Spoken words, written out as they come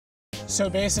So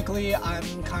basically,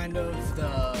 I'm kind of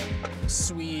the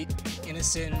sweet,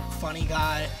 innocent, funny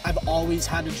guy. I've always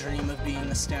had a dream of being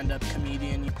a stand-up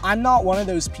comedian. I'm not one of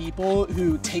those people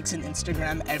who takes an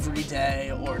Instagram every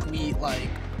day or tweet like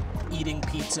eating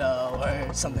pizza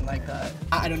or something like that.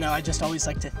 I don't know, I just always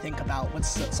like to think about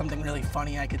what's something really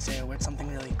funny I could say or what's something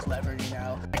really clever, you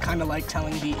know? I kind of like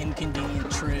telling the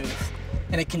inconvenient truth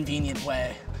in a convenient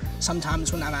way.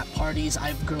 Sometimes when I'm at parties, I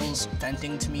have girls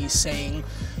venting to me saying,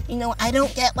 you know, I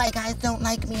don't get why guys don't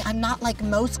like me. I'm not like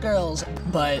most girls.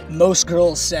 But most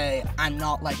girls say I'm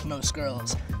not like most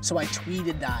girls. So I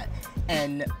tweeted that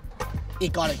and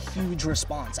it got a huge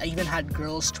response. I even had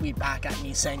girls tweet back at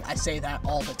me saying I say that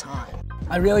all the time.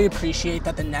 I really appreciate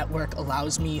that the network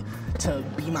allows me to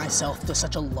be myself to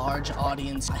such a large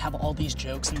audience. I have all these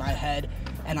jokes in my head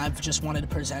and I've just wanted to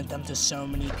present them to so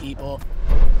many people.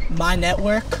 My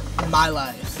network, my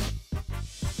life.